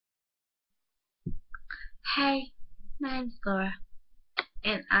Hey, my name's Laura,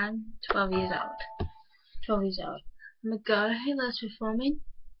 and I'm 12 years old. 12 years old. I'm a girl who loves performing,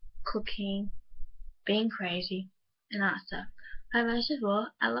 cooking, being crazy, and that stuff. But most of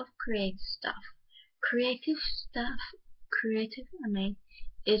all, I love creative stuff. Creative stuff, I mean,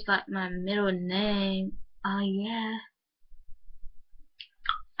 is like my middle name. Oh yeah.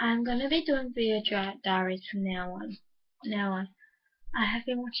 I'm gonna be doing video diaries from now on. I have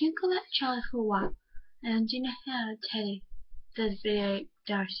been watching Collect Charlie for a while, and you know how Teddy does video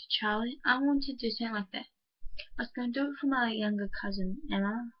diaries to Charlie? I want to do something like that. I was going to do it for my younger cousin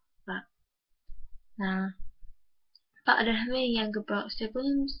Emma, but nah. But I don't have any younger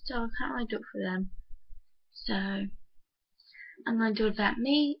siblings, so I can't really do it for them. So I'm going to do it about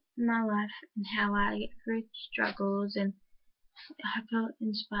me, my life, and how I get through struggles, and I hope it'll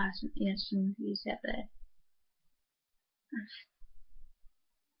inspire some views out there.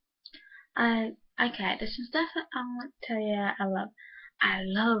 Okay, there's some stuff that I want to tell you I love. I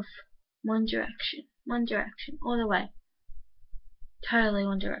love One Direction. One Direction, all the way. Totally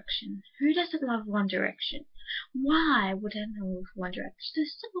One Direction. Who doesn't love One Direction? Why would I love One Direction? They're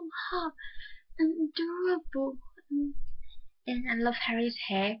so hot and adorable. And I love Harry's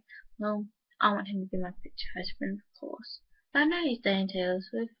hair. Well, I want him to be my future husband, of course. But I know he's dating Taylor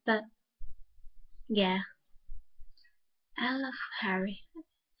Swift, but yeah. I love Harry.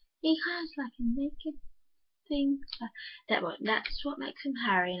 He has like a naked thing. That's what makes him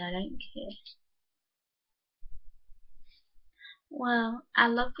Harry, and I don't care. Well, I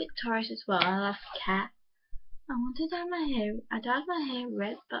love Victoria's as well. I love Cat. I want to dye my hair. I dyed my hair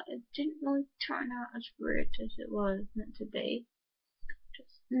red, but it didn't really turn out as red as it was meant to be.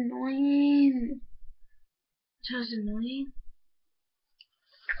 Just annoying. Just annoying.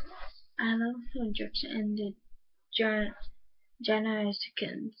 I love the Jackson and the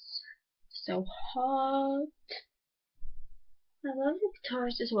Jamaicans. So hot. I love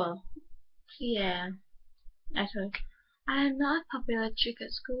Victoria's as well. Yeah, actually. I am not a popular chick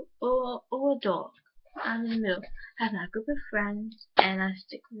at school or a dog. I'm in the middle. I have my group of friends and I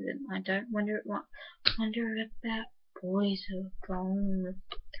stick with them. I don't wonder about boys who are gone.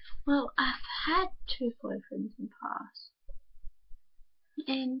 Well, I've had 2 boyfriends in the past.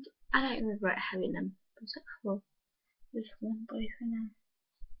 And I don't regret having them. Except for this one boyfriend.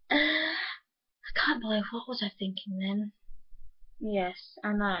 I can't believe what was I thinking then. Yes,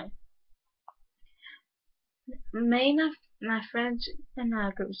 I know. Me and my friends in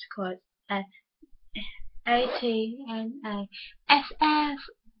our group was called ATNAFF.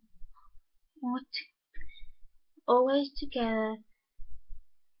 What? Always together,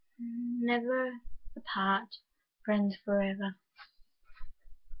 never apart, friends forever.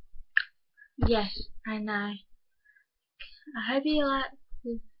 Yes, I know. I hope you like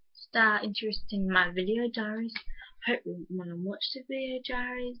to start interested in my video diaries. I hope you want to watch the video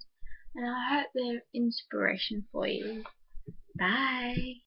diaries, and I hope they're inspiration for you. Bye.